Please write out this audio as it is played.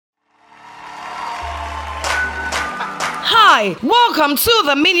Hi, welcome to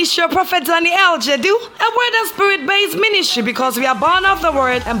the ministry of Prophet Daniel Jedu, a word and spirit-based ministry because we are born of the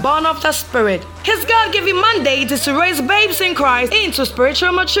word and born of the spirit. His God-given mandate is to raise babes in Christ into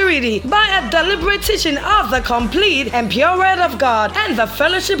spiritual maturity by a deliberate teaching of the complete and pure word of God and the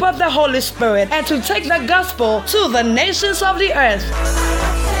fellowship of the Holy Spirit, and to take the gospel to the nations of the earth.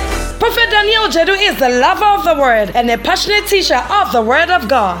 Prophet Daniel Jedu is the lover of the word and a passionate teacher of the word of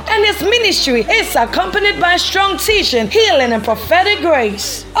God, and his ministry is accompanied by strong teaching, healing, and prophetic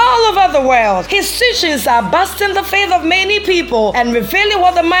grace. All over the world, his teachings are boosting the faith of many people and revealing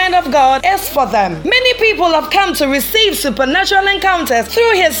what the mind of God is for them. Many people have come to receive supernatural encounters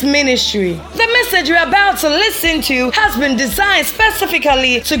through his ministry. The message you're about to listen to has been designed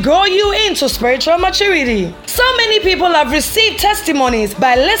specifically to grow you into spiritual maturity. So many people have received testimonies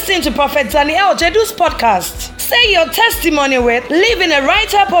by listening to Prophet Daniel Jedu's podcast. Say your testimony with leaving a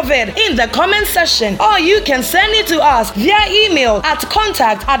write-up of it in the comment section, or you can send it to us via email at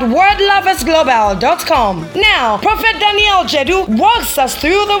contact@wordloversglobal.com. Now, Prophet Daniel Jedu walks us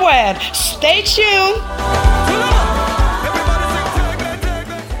through the word. Stay tuned.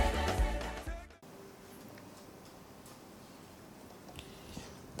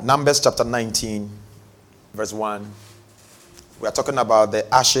 Numbers chapter 19, verse 1. We are talking about the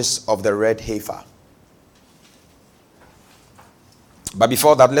ashes of the red heifer. But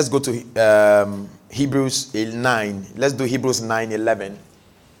before that, let's go to Hebrews 9. Let's do Hebrews 9:11.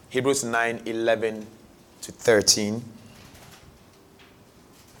 Hebrews 9:11 to 13.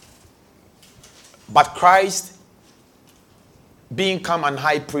 But Christ, being come and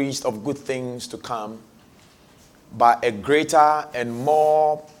high priest of good things to come, by a greater and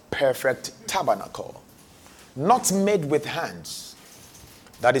more perfect tabernacle, not made with hands,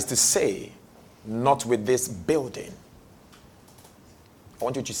 that is to say, not with this building. I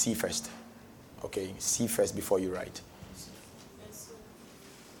want you to see first. Okay, see first before you write.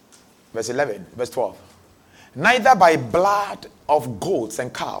 Verse 11, verse 12. Neither by blood of goats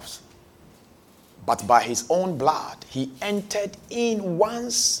and calves, but by his own blood he entered in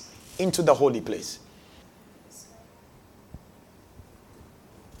once into the holy place.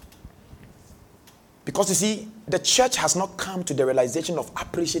 Because you see, the church has not come to the realization of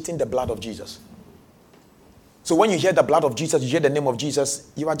appreciating the blood of Jesus. So when you hear the blood of Jesus, you hear the name of Jesus,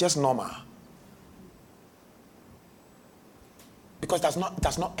 you are just normal. Because it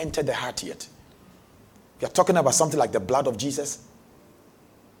does not enter the heart yet. We are talking about something like the blood of Jesus,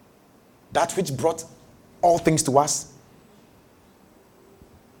 that which brought all things to us.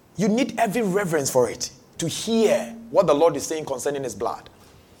 You need every reverence for it to hear what the Lord is saying concerning his blood.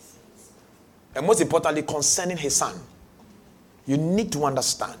 And most importantly, concerning his son. You need to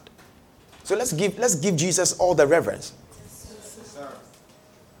understand. So let's give Jesus all the reverence.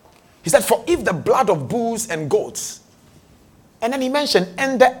 He said, for if the blood of bulls and goats, and then he mentioned,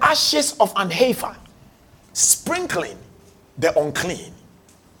 and the ashes of an heifer, sprinkling the unclean,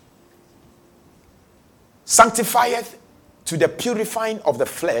 sanctifieth to the purifying of the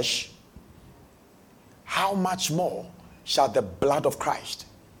flesh, how much more shall the blood of Christ,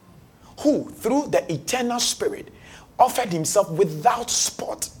 who through the eternal Spirit offered himself without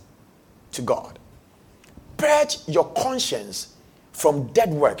spot to God, purge your conscience from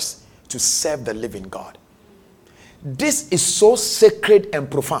dead works to serve the living God. This is so sacred and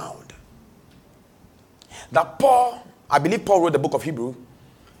profound that I believe Paul wrote the book of Hebrews,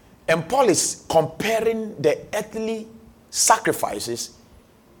 and Paul is comparing the earthly sacrifices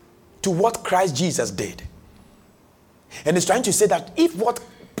to what Christ Jesus did. And he's trying to say that if what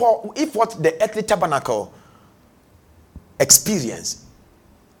the earthly tabernacle experienced,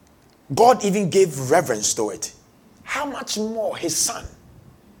 God even gave reverence to it, how much more his son,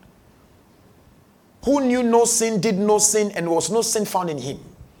 who knew no sin, did no sin, and was no sin found in him,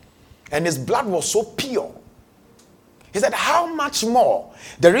 and his blood was so pure. He said, how much more?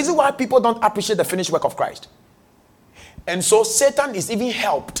 The reason why people don't appreciate the finished work of Christ, and so Satan is even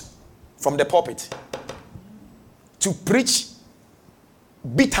helped from the pulpit to preach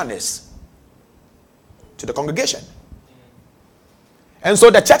bitterness to the congregation. And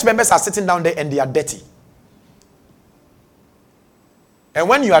so the church members are sitting down there and they are dirty. And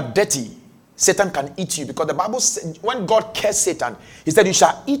when you are dirty, Satan can eat you, because the Bible said, when God cursed Satan, he said, you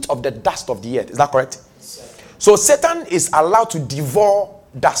shall eat of the dust of the earth. Is that correct? So Satan is allowed to devour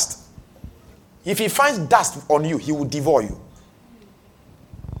dust. If he finds dust on you, he will devour you.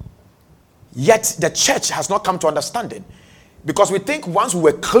 Yet the church has not come to understand it, because we think once we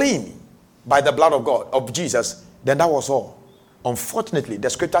were clean by the blood of God, of Jesus, then that was all. Unfortunately, the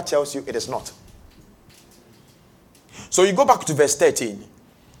scripture tells you it is not. So you go back to verse 13.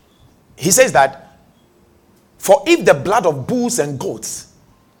 He says that For if the blood of bulls and goats,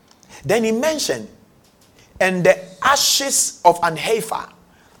 then he mentioned, and the ashes of an heifer,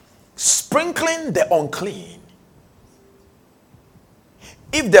 sprinkling the unclean.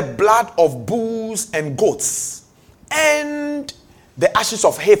 If the blood of bulls and goats and the ashes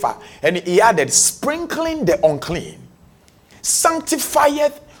of heifer, and he added, sprinkling the unclean,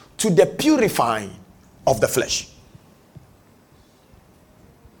 sanctifieth to the purifying of the flesh.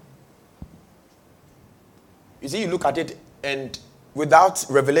 You see, you look at it, and without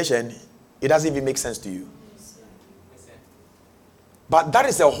revelation, it doesn't even make sense to you. But that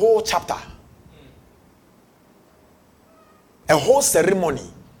is a whole chapter. A whole ceremony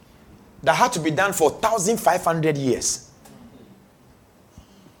that had to be done for 1,500 years.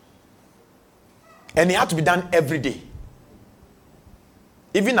 And it had to be done every day.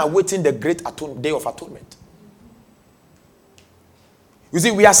 Even awaiting the great day of atonement. You see,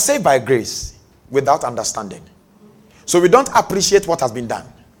 we are saved by grace without understanding. So we don't appreciate what has been done.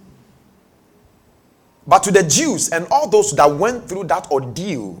 But to the Jews and all those that went through that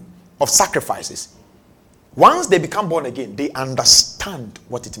ordeal of sacrifices, once they become born again, they understand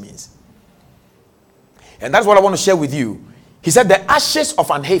what it means. And that's what I want to share with you. He said the ashes of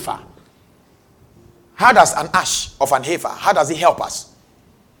an heifer. How does an ash of an heifer, how does it help us?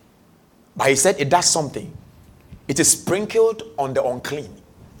 But he said it does something. It is sprinkled on the unclean.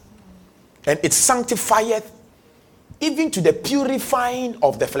 And it sanctifieth even to the purifying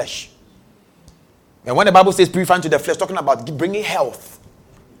of the flesh. And when the Bible says purifying to the flesh, talking about bringing health.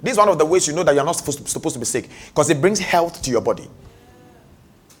 This is one of the ways you know that you're not supposed to be sick. Because it brings health to your body.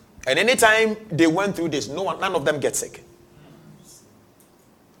 And anytime they went through this, none of them get sick.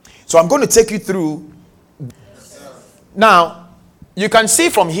 So I'm going to take you through. Now, you can see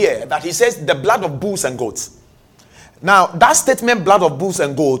from here that he says the blood of bulls and goats. Now, that statement, blood of bulls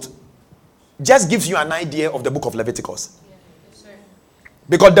and goats, just gives you an idea of the book of Leviticus. Yes,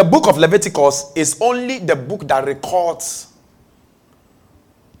 because the book of Leviticus is only the book that records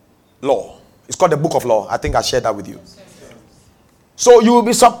law. It's called the book of law. I think I shared that with you. So you will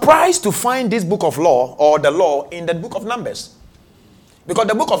be surprised to find this book of law or the law in the book of Numbers. Because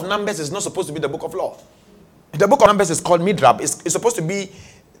the book of Numbers is not supposed to be the book of law. The book of Numbers is called Midrab. It's supposed to be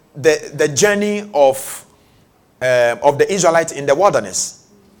the journey of the Israelites in the wilderness.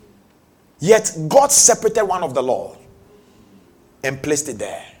 Yet God separated one of the law and placed it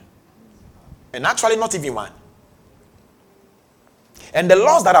there. And actually not even one. And the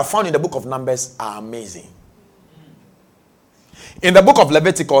laws that are found in the book of Numbers are amazing. In the book of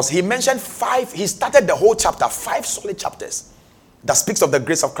Leviticus, he mentioned 5, he started the whole chapter, 5 solid chapters that speaks of the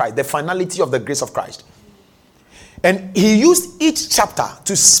grace of Christ, the finality of the grace of Christ. And he used each chapter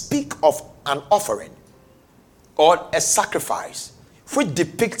to speak of an offering or a sacrifice, which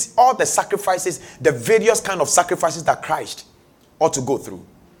depicts all the sacrifices, the various kind of sacrifices that Christ ought to go through.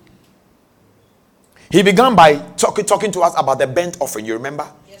 He began by talking to us about the burnt offering, you remember?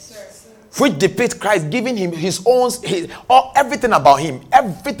 Yes, sir. Which depicts Christ giving him everything about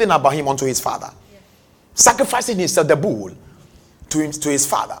him unto his Father. Yeah. Sacrificing himself, the bull, to his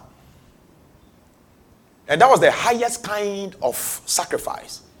Father. And that was the highest kind of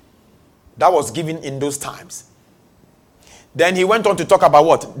sacrifice that was given in those times. Then he went on to talk about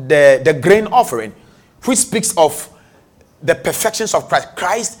what? The grain offering, which speaks of the perfections of Christ.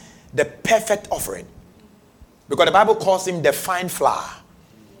 Christ, the perfect offering. Because the Bible calls him the fine flour.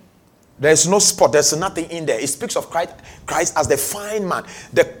 There's no spot, there's nothing in there. It speaks of Christ as the fine man,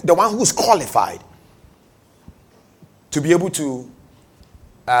 the one who is qualified to be able to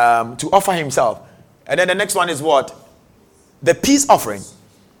offer himself. And then the next one is what? The peace offering.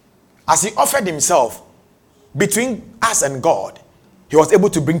 As he offered himself between us and God, he was able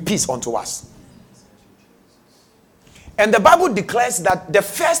to bring peace unto us. And the Bible declares that the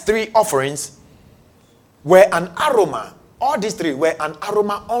first 3 offerings were an aroma. All these 3 were an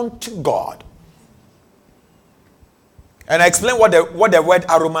aroma unto God. And I explained what the word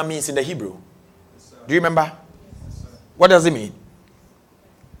aroma means in the Hebrew. Do you remember? What does it mean?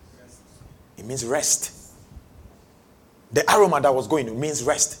 It means rest. The aroma that was going means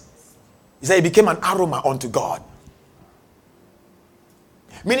rest. He said it became an aroma unto God.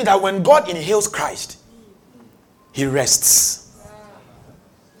 Meaning that when God inhales Christ, he rests.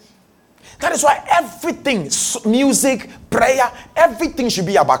 That is why everything, music, prayer, everything should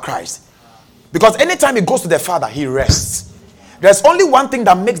be about Christ. Because anytime he goes to the Father, he rests. There's only one thing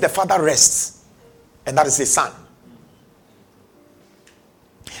that makes the Father rest, and that is his Son.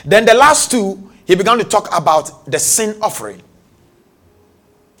 Then the last 2, he began to talk about the sin offering.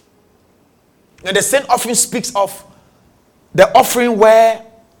 And the sin offering speaks of the offering where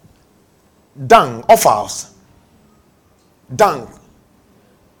dung, offals, dung,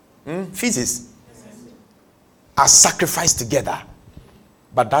 feces, are sacrificed together.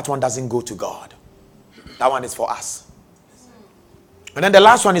 But that one doesn't go to God. That one is for us. And then the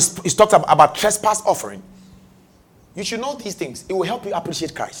last one is talked about trespass offering. You should know these things. It will help you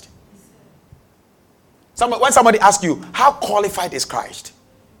appreciate Christ. When somebody asks you, how qualified is Christ?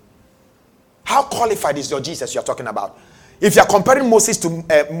 How qualified is your Jesus you're talking about? If you're comparing Moses to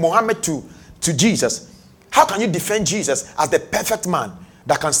Muhammad to Jesus, how can you defend Jesus as the perfect man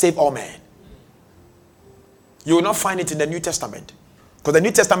that can save all men? You will not find it in the New Testament. Because the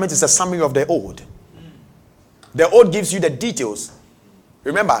New Testament is a summary of the Old. The Old gives you the details.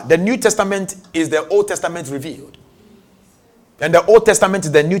 Remember, the New Testament is the Old Testament revealed. And the Old Testament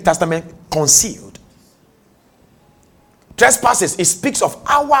is the New Testament concealed. Trespasses, it speaks of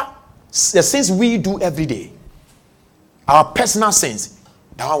the sins we do every day. Our personal sins.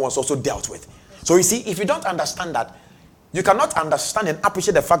 That one was also dealt with. So you see, if you don't understand that, you cannot understand and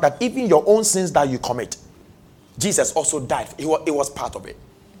appreciate the fact that even your own sins that you commit, Jesus also died. It was part of it.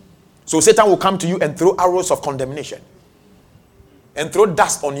 So Satan will come to you and throw arrows of condemnation and throw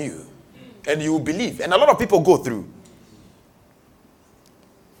dust on you, and you will believe. And a lot of people go through.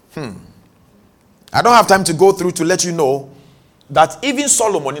 I don't have time to go through to let you know that even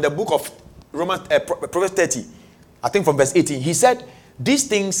Solomon in the book of Proverbs 30, I think from verse 18, he said these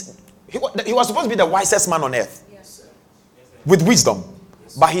things. He was supposed to be the wisest man on earth, with wisdom.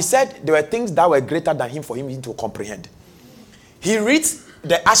 But he said there were things that were greater than him for him to comprehend. He reads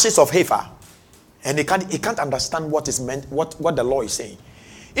the ashes of Heifer, and he can't understand what is meant, what the law is saying.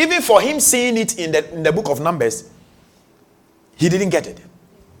 Even for him seeing it in the book of Numbers, he didn't get it.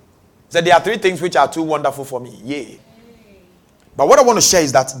 He said there are 3 things which are too wonderful for me. Yay. But what I want to share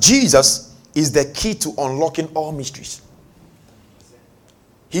is that Jesus is the key to unlocking all mysteries.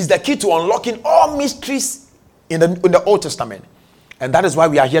 He's the key to unlocking all mysteries in the Old Testament. And that is why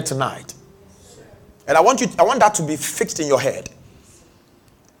we are here tonight. And I want that to be fixed in your head.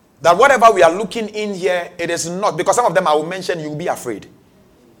 That whatever we are looking in here, it is not. Because some of them I will mention, you will be afraid.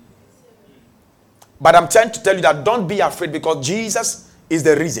 But I'm trying to tell you that don't be afraid, because Jesus is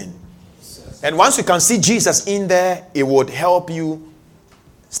the reason. And once you can see Jesus in there, it would help you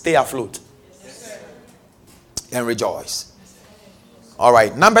stay afloat and rejoice. All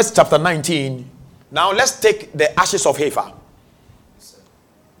right, Numbers chapter 19. Now let's take the ashes of Heifer.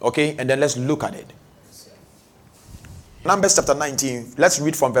 Okay, and then let's look at it. Numbers chapter 19. Let's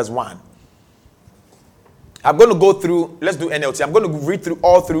read from verse 1. I'm going to go through, let's do NLT. I'm going to read through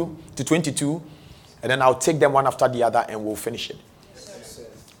all through to 22. And then I'll take them one after the other and we'll finish it.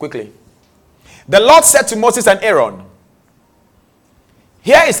 Quickly. The Lord said to Moses and Aaron,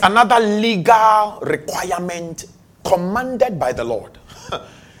 here is another legal requirement commanded by the Lord.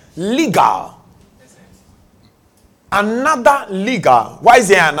 Legal. Another legal. Why is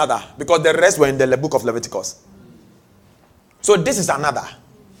there another? Because the rest were in the book of Leviticus. So this is another.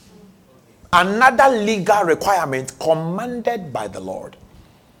 Another legal requirement commanded by the Lord.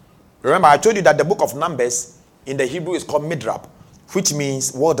 Remember, I told you that the book of Numbers in the Hebrew is called Midrab, which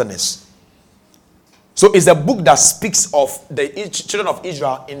means wilderness. So it's a book that speaks of the children of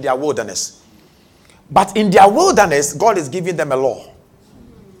Israel in their wilderness. But in their wilderness, God is giving them a law,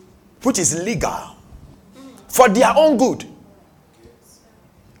 which is legal for their own good.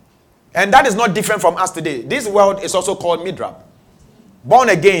 And that is not different from us today. This world is also called Midrab. Born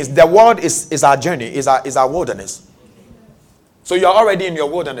again, the world is our journey, is our wilderness. So you are already in your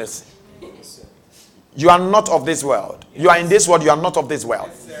wilderness. You are not of this world. You are in this world, you are not of this world.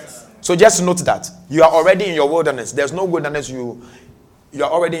 So just note that. You are already in your wilderness. There's no wilderness, you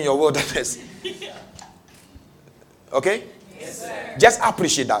are already in your wilderness. Okay? Yes, just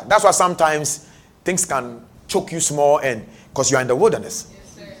appreciate that. That's why sometimes things can choke you small, and because you are in the wilderness.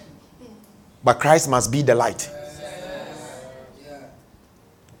 Yes, but Christ must be the light. Yes.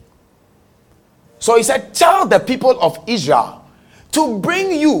 So he said, tell the people of Israel to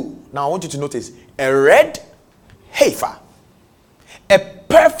bring you, now I want you to notice, a red heifer, a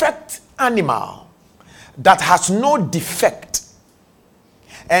perfect animal that has no defect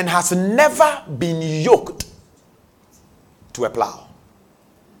and has never been yoked to a plough.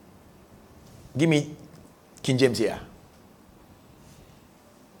 Give me King James here.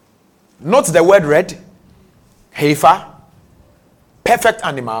 Note the word red, heifer, perfect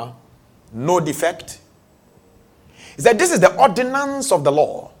animal, no defect. He said, this is the ordinance of the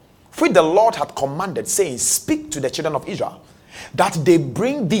law, which the Lord had commanded, saying, speak to the children of Israel, that they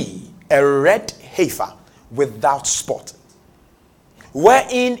bring thee a red heifer without spot,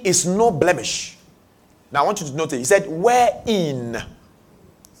 wherein is no blemish. Now I want you to notice, he said, wherein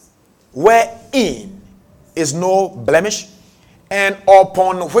is no blemish, and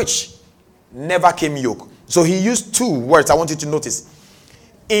upon which never came yoke. So he used two words I want you to notice.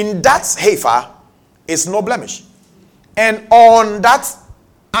 In that heifer is no blemish, and on that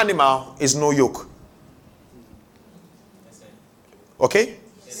animal is no yoke. Okay?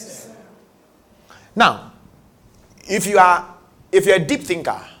 Yes, now, if you're a deep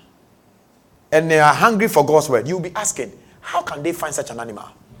thinker and you are hungry for God's word, you'll be asking, how can they find such an animal?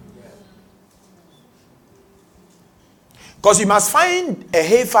 Because you must find a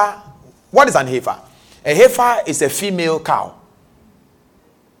heifer. What is an heifer? A heifer is a female cow.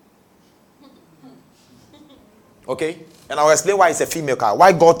 Okay? And I'll explain why it's a female cow.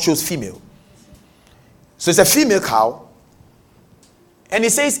 Why God chose female. So it's a female cow. And he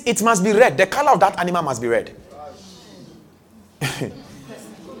says it must be red. The color of that animal must be red.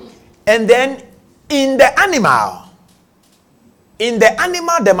 And then in the animal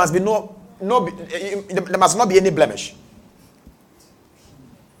there must be there must not be any blemish.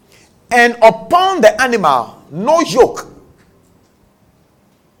 And upon the animal, no yoke.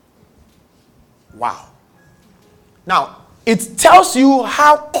 Wow. Now, it tells you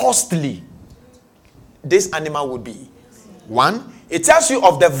how costly this animal would be. One, it tells you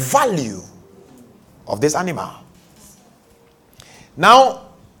of the value of this animal. Now,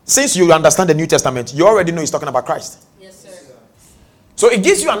 since you understand the New Testament, you already know he's talking about Christ. Yes, sir. So it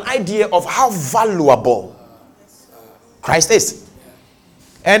gives you an idea of how valuable Christ is.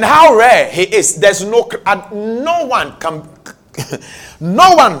 And how rare he is. There's no one can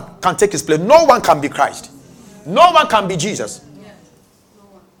no one can take his place. No one can be Christ. No one can be Jesus.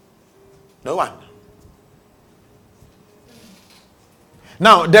 No one.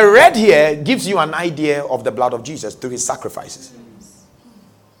 Now, the red here gives you an idea of the blood of Jesus through his sacrifices.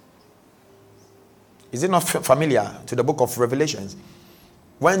 Is it not familiar to the book of Revelations?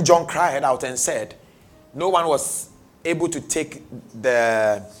 When John cried out and said, no one was able to take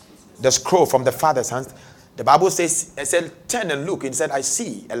the scroll from the Father's hands. The Bible says, it said, turn and look. And said, I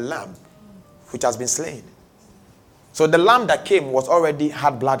see a lamb which has been slain. So the lamb that came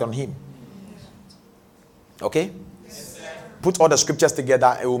had blood on him. Okay? Yes, put all the scriptures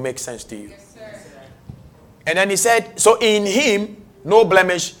together, it will make sense to you. Yes, and then he said, so in him, no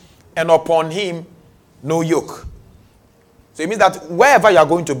blemish, and upon him, no yoke. So it means that wherever you are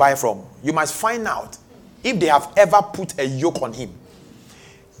going to buy from, you must find out if they have ever put a yoke on him.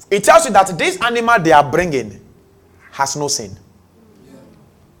 It tells you that this animal they are bringing has no sin.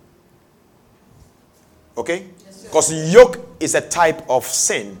 Okay? Because yoke is a type of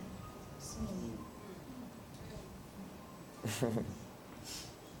sin.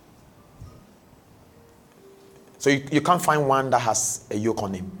 So you can't find one that has a yoke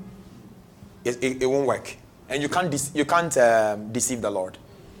on him. It won't work. And you can't deceive the Lord.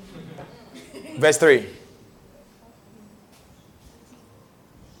 Verse 3.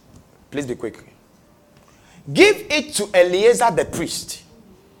 Please be quick. Give it to Eleazar the priest,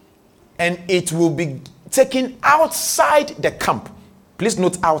 and it will be taken outside the camp. Please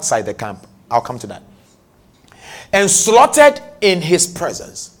note outside the camp. I'll come to that. And slaughtered in his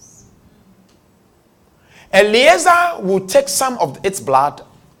presence. Eleazar will take some of its blood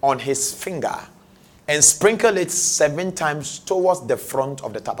on his finger and sprinkle it 7 times towards the front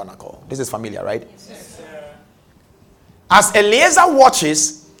of the tabernacle. This is familiar, right? Yes, sir. As Eleazar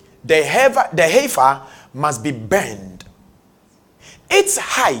watches, the heifer must be burned. Its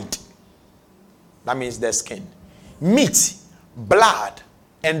hide, that means the skin, meat, blood,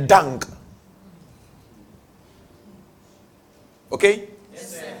 and dung. Okay?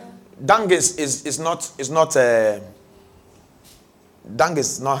 Yes, sir. Dung is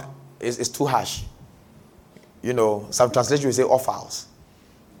too harsh. You know, some translations will say offals.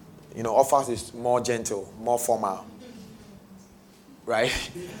 You know, offals is more gentle, more formal. Right?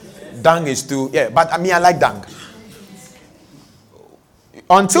 Dung is too, but I like dung.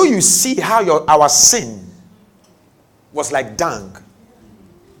 Until you see how our sin was like dung.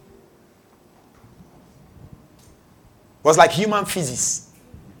 Was like human feces.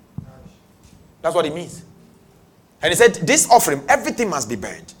 That's what it means. And he said, this offering, everything must be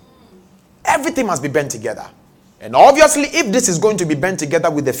burnt. Everything must be burnt together. And obviously, if this is going to be burnt together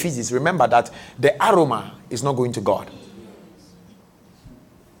with the feces, remember that the aroma is not going to God.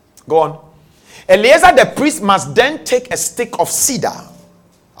 Go on. Eleazar the priest must then take a stick of cedar.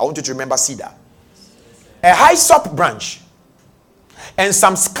 I want you to remember cedar. A hyssop branch. And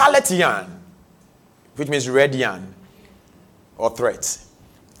some scarlet yarn, which means red yarn or threads.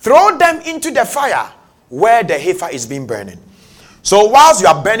 Throw them into the fire where the heifer is being burning. So whilst you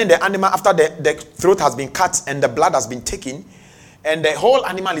are burning the animal, after the throat has been cut and the blood has been taken, and the whole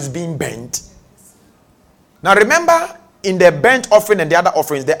animal is being burnt. Now remember, in the burnt offering and the other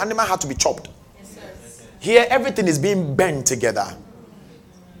offerings, the animal had to be chopped. Yes, sir. Here, everything is being burnt together.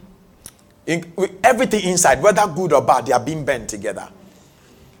 Everything inside, whether good or bad, they are being burnt together.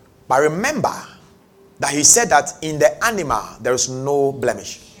 But remember that he said that in the animal, there is no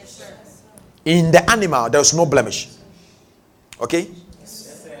blemish. Yes, sir. In the animal, there is no blemish. Okay?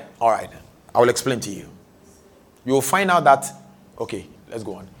 Yes, sir. All right. I will explain to you. You will find out that, okay, let's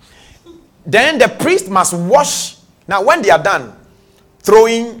go on. Then the priest must wash. Now, when they are done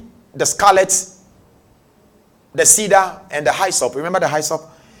throwing the scarlet, the cedar, and the hyssop, remember the hyssop?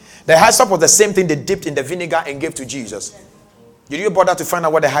 The hyssop was the same thing they dipped in the vinegar and gave to Jesus. Did you bother to find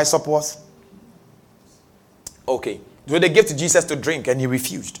out what the hyssop was? Okay. So they gave to Jesus to drink and he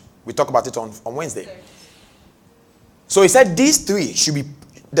refused. We talk about it on Wednesday. So he said these three should be,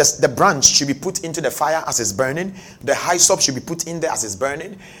 the branch should be put into the fire as it's burning. The hyssop should be put in there as it's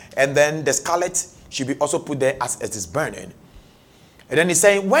burning. And then the scarlet should be also put there as it is burning. And then he's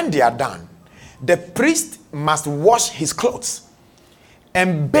saying when they are done, the priest must wash his clothes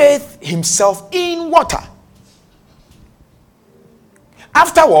and bathe himself in water.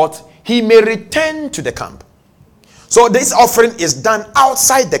 Afterward, he may return to the camp. So this offering is done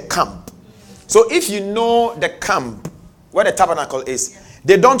outside the camp. So if you know the camp, where the tabernacle is,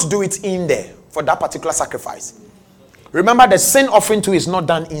 they don't do it in there for that particular sacrifice. Remember, the sin offering too is not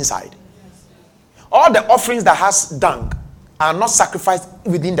done inside. All the offerings that has dung are not sacrificed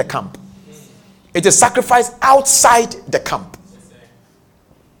within the camp. It is sacrificed outside the camp.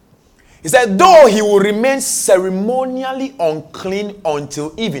 He said, though he will remain ceremonially unclean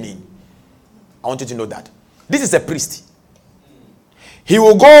until evening. I want you to know that. This is a priest. He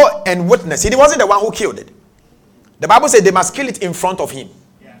will go and witness. He wasn't the one who killed it. The Bible said they must kill it in front of him.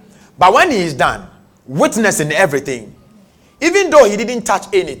 Yeah. But when he is done, witnessing everything, even though he didn't touch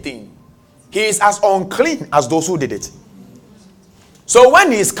anything, he is as unclean as those who did it. So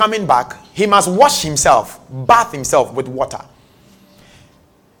when he is coming back, he must wash himself, bath himself with water.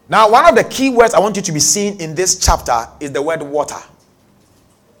 Now, one of the key words I want you to be seeing in this chapter is the word water.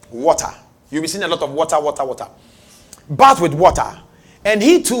 Water. You'll be seeing a lot of water, water, water. Bath with water. And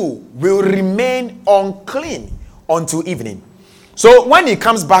he too will remain unclean until evening. So when he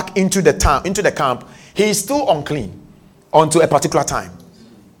comes back into the town, into the camp, he is still unclean until a particular time.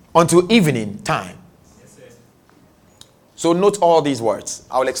 Until evening time. So note all these words.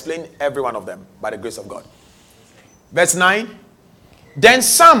 I will explain every one of them by the grace of God. Verse 9. Then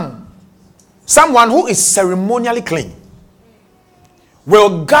someone who is ceremonially clean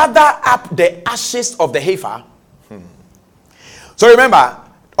will gather up the ashes of the heifer. So remember,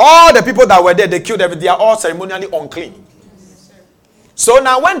 all the people that were there, they killed everything. They are all ceremonially unclean. So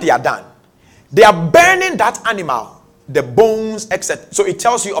now when they are done, they are burning that animal, the bones, etc. So it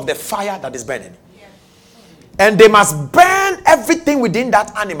tells you of the fire that is burning. And they must burn everything within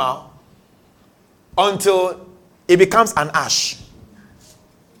that animal until it becomes an ash.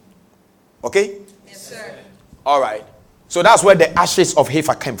 Okay? Yes, sir. All right. So that's where the ashes of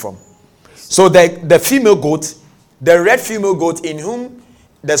heifer came from. So the female goat, the red female goat in whom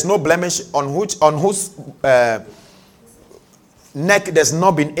there's no blemish, on whose neck there's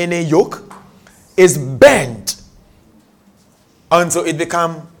not been any yoke, is burnt until it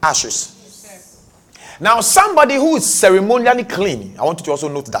becomes ashes. Yes, now somebody who is ceremonially clean, I want you to also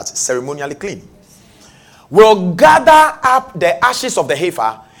note that, ceremonially clean, will gather up the ashes of the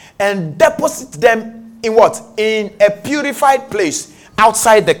heifer and deposit them in what? In a purified place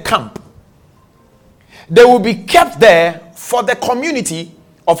outside the camp. They will be kept there for the community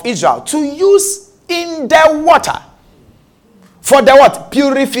of Israel to use in the water. For the what?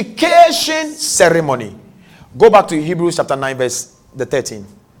 Purification ceremony. Go back to Hebrews chapter 9 verse 13.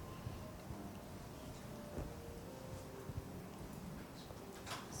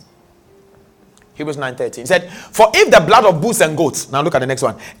 Hebrews 9:13. He said, for if the blood of bulls and goats, now look at the next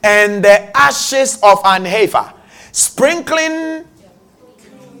one, and the ashes of an heifer, sprinkling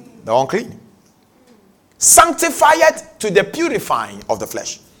the unclean, sanctify it to the purifying of the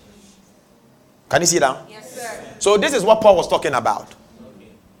flesh. Can you see that? Yes, sir. So this is what Paul was talking about. Okay.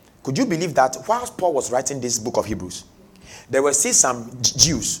 Could you believe that whilst Paul was writing this book of Hebrews, there were still some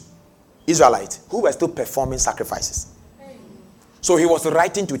Jews, Israelites, who were still performing sacrifices. So he was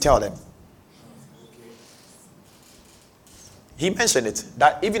writing to tell them. He mentioned it,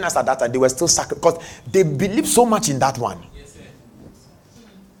 that even as at that time, they were still sacrificing, because they believed so much in that one. Yes, sir.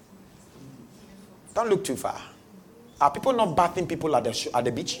 Don't look too far. Are people not bathing people at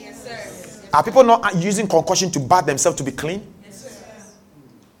the beach? Yes, sir. Are people not using concussion to bath themselves to be clean? Yes, sir.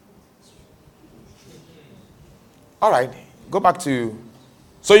 All right, go back to...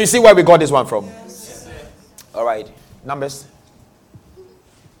 So you see where we got this one from? Yes, sir. All right. Numbers.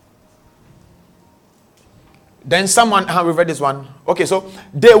 Then someone, we read this one. Okay, so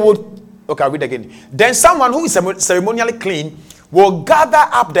they would, okay, I'll read again. Then someone who is ceremonially clean will gather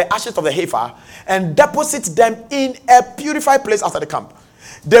up the ashes of the heifer and deposit them in a purified place after the camp.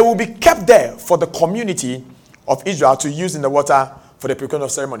 They will be kept there for the community of Israel to use in the water for the purification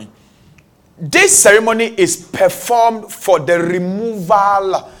of ceremony. This ceremony is performed for the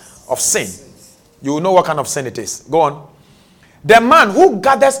removal of sin. You will know what kind of sin it is. Go on. The man who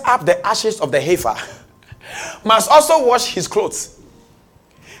gathers up the ashes of the heifer must also wash his clothes,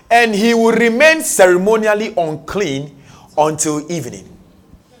 and he will remain ceremonially unclean until evening.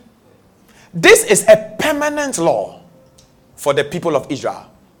 This is a permanent law for the people of Israel.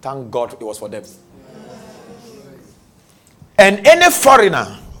 Thank God it was for them. And any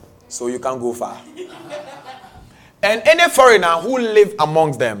foreigner, so you can't go far, and any foreigner who live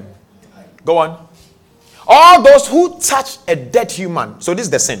amongst them, go on. All those who touch a dead human, so this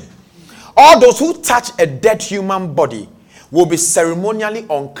is the sin. All those who touch a dead human body will be ceremonially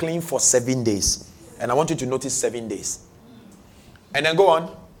unclean for 7 days. And I want you to notice 7 days. And then go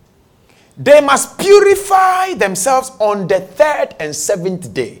on. They must purify themselves on the 3rd and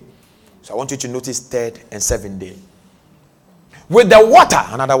 7th day. So I want you to notice 3rd and 7th day. With the water,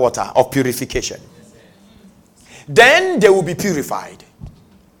 another water of purification. Then they will be purified.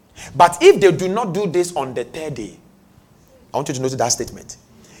 But if they do not do this on the 3rd day, I want you to notice that statement.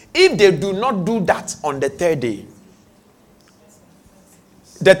 If they do not do that on the 3rd day,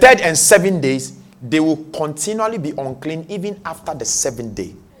 the 3rd and 7th days, they will continually be unclean even after the 7th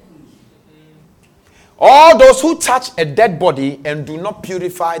day. All those who touch a dead body and do not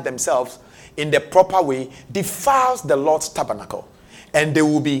purify themselves in the proper way defiles the Lord's tabernacle, and they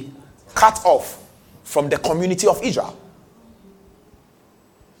will be cut off from the community of Israel.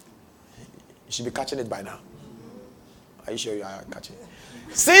 You should be catching it by now. Are you sure you are catching it?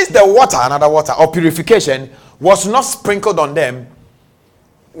 Since the water, another water of purification, was not sprinkled on them.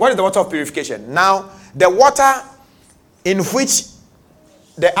 What is the water of purification? Now, the water in which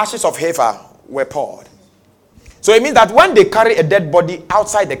the ashes of heifer were poured. So it means that when they carry a dead body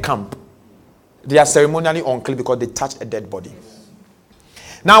outside the camp, they are ceremonially unclean because they touched a dead body.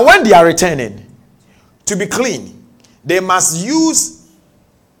 Now, when they are returning to be clean, they must use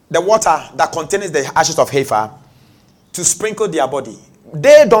the water that contains the ashes of heifer to sprinkle their body.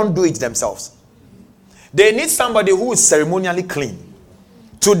 They don't do it themselves. They need somebody who is ceremonially clean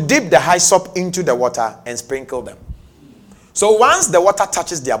to dip the hyssop into the water and sprinkle them. So once the water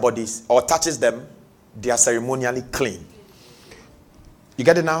touches their bodies or touches them, they are ceremonially clean. You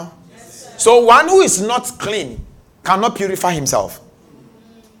get it now? Yes, so one who is not clean cannot purify himself.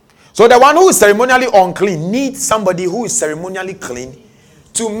 So the one who is ceremonially unclean needs somebody who is ceremonially clean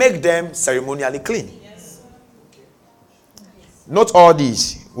to make them ceremonially clean. Yes. Not all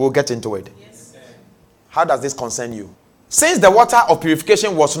these. We'll get into it. Yes. How does this concern you? Since the water of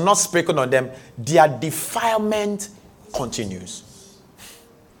purification was not sprinkled on them, their defilement continues.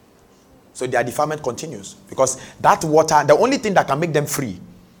 So their defilement continues. Because that water, the only thing that can make them free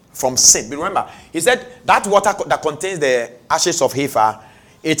from sin. But remember, he said that water that contains the ashes of heifer,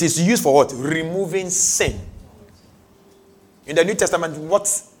 it is used for what? Removing sin. In the New Testament,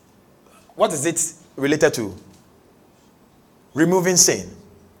 what is it related to? Removing sin.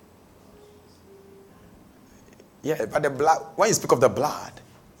 Yeah, but the blood, when you speak of the blood,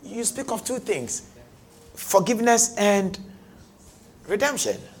 you speak of two things: forgiveness and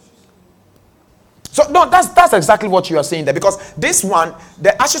redemption. So no, that's exactly what you are saying there, because this one,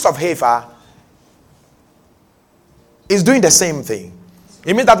 the ashes of heifer, is doing the same thing.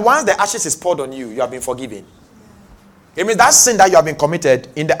 It means that once the ashes is poured on you, you have been forgiven. It means that sin that you have been committed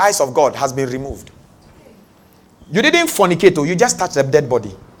in the eyes of God has been removed. You didn't fornicate, you just touched a dead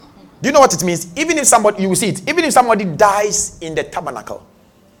body. Do you know what it means? Even if somebody, you will see it, even if somebody dies in the tabernacle,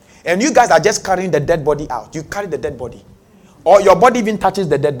 and you guys are just carrying the dead body out, you carry the dead body, or your body even touches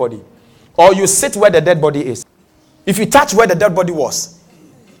the dead body, or you sit where the dead body is. If you touch where the dead body was,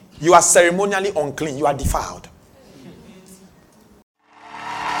 you are ceremonially unclean, you are defiled.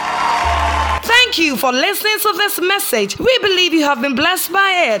 Thank you for listening to this message. We believe you have been blessed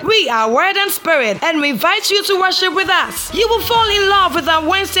by it. We are Word and Spirit, and we invite you to worship with us. You will fall in love with our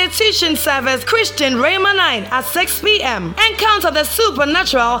Wednesday teaching service, Christian Rhema 9 at 6 p.m. Encounter the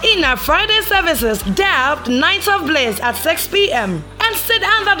supernatural in our Friday services, Dabbed Night of Bliss at 6 p.m. And can sit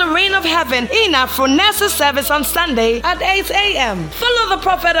under the rain of heaven in our Funessa service on Sunday at 8 a.m. Follow the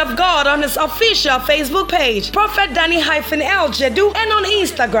Prophet of God on his official Facebook page, Prophet Danny-L Jedu, and on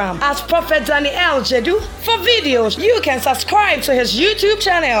Instagram as Prophet Danny-L Jedu. For videos, you can subscribe to his YouTube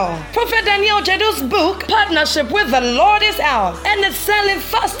channel. Prophet Danny-L Jedu's book, Partnership with the Lord, is out, and it's selling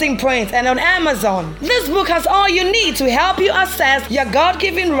fasting print and on Amazon. This book has all you need to help you access your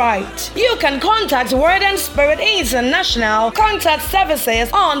God-given right. You can contact Word and Spirit International Contact Services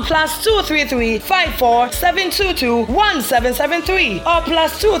on +233 54 722 1773 or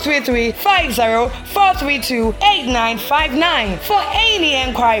 +233 50 432 8959 for any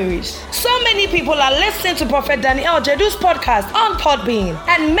inquiries. So many people are listening to Prophet Danny-L Jedu's podcast on Podbean,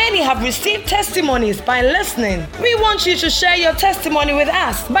 and many have received testimonies by listening. We want you to share your testimony with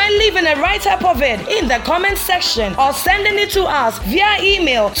us by leaving a write-up of it in the comment section or sending it to us via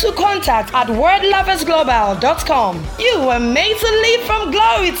email to contact@wordloversglobal.com. You were made to live from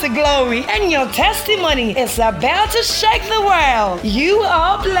glory to glory, and your testimony is about to shake the world. You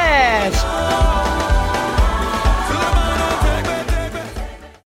are blessed.